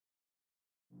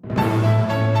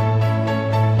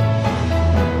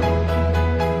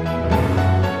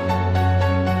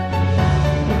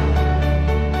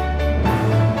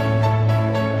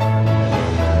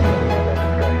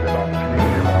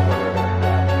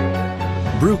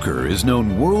Bruker is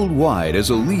known worldwide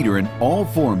as a leader in all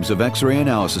forms of X-ray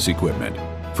analysis equipment,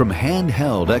 from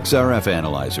handheld XRF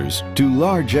analyzers to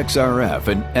large XRF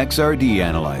and XRD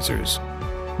analyzers.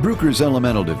 Bruker's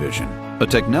Elemental Division, a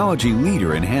technology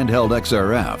leader in handheld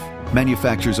XRF,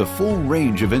 manufactures a full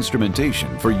range of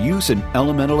instrumentation for use in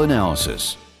elemental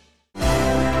analysis.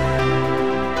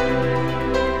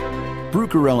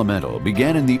 Bruker Elemental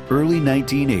began in the early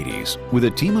 1980s with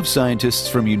a team of scientists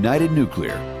from United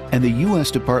Nuclear and the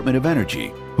U.S. Department of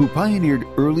Energy who pioneered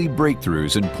early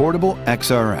breakthroughs in portable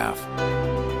XRF.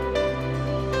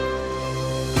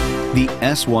 The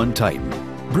S1 Titan,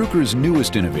 Bruker's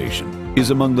newest innovation, is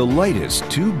among the lightest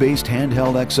tube-based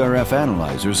handheld XRF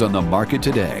analyzers on the market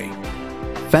today.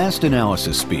 Fast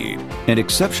analysis speed and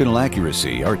exceptional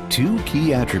accuracy are two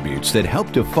key attributes that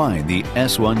help define the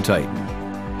S1 Titan.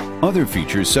 Other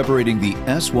features separating the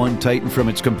S1 Titan from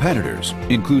its competitors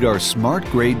include our smart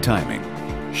grade timing,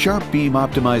 sharp beam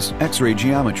optimized X-ray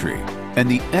geometry, and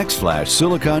the X-Flash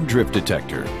silicon drift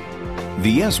detector.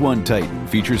 The S1 Titan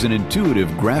features an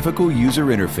intuitive graphical user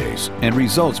interface and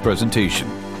results presentation,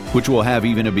 which will have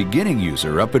even a beginning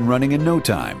user up and running in no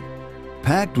time.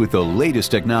 Packed with the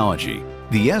latest technology,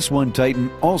 the S1 Titan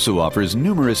also offers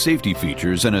numerous safety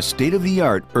features and a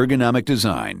state-of-the-art ergonomic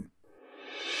design.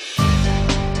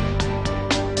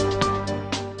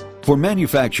 For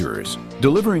manufacturers,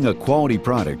 delivering a quality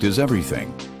product is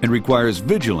everything and requires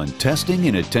vigilant testing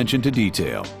and attention to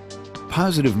detail.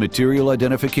 Positive material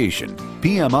identification,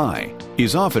 PMI,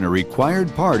 is often a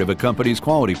required part of a company's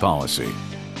quality policy.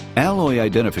 Alloy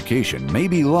identification may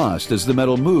be lost as the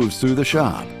metal moves through the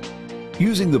shop.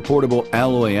 Using the portable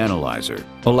alloy analyzer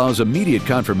allows immediate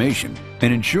confirmation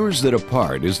and ensures that a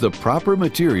part is the proper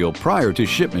material prior to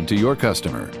shipment to your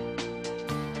customer.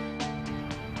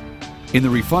 In the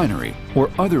refinery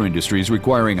or other industries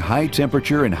requiring high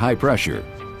temperature and high pressure,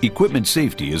 equipment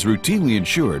safety is routinely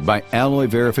ensured by alloy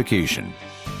verification.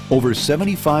 Over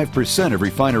 75% of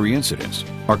refinery incidents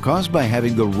are caused by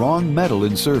having the wrong metal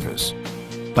in service.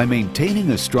 By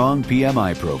maintaining a strong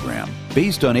PMI program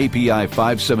based on API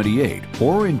 578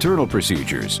 or internal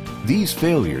procedures, these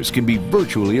failures can be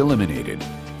virtually eliminated.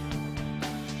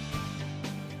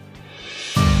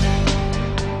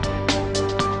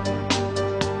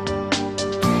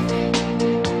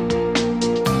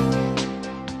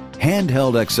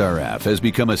 Handheld XRF has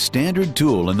become a standard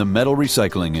tool in the metal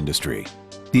recycling industry.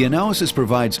 The analysis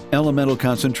provides elemental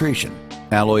concentration,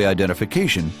 alloy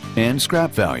identification, and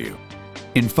scrap value.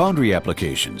 In foundry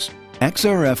applications,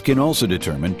 XRF can also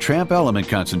determine tramp element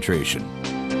concentration.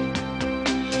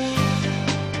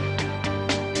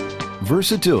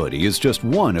 Versatility is just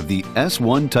one of the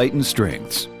S1 Titan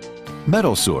strengths.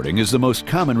 Metal sorting is the most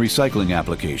common recycling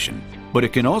application, but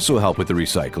it can also help with the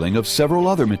recycling of several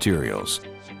other materials.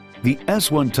 The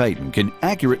S1 Titan can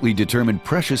accurately determine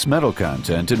precious metal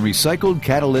content in recycled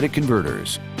catalytic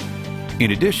converters.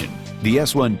 In addition, the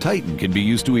S1 Titan can be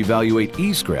used to evaluate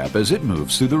e-scrap as it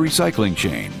moves through the recycling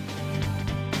chain.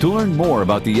 To learn more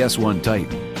about the S1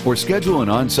 Titan or schedule an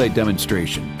on-site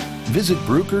demonstration, visit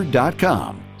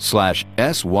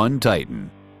bruker.com/S1 Titan.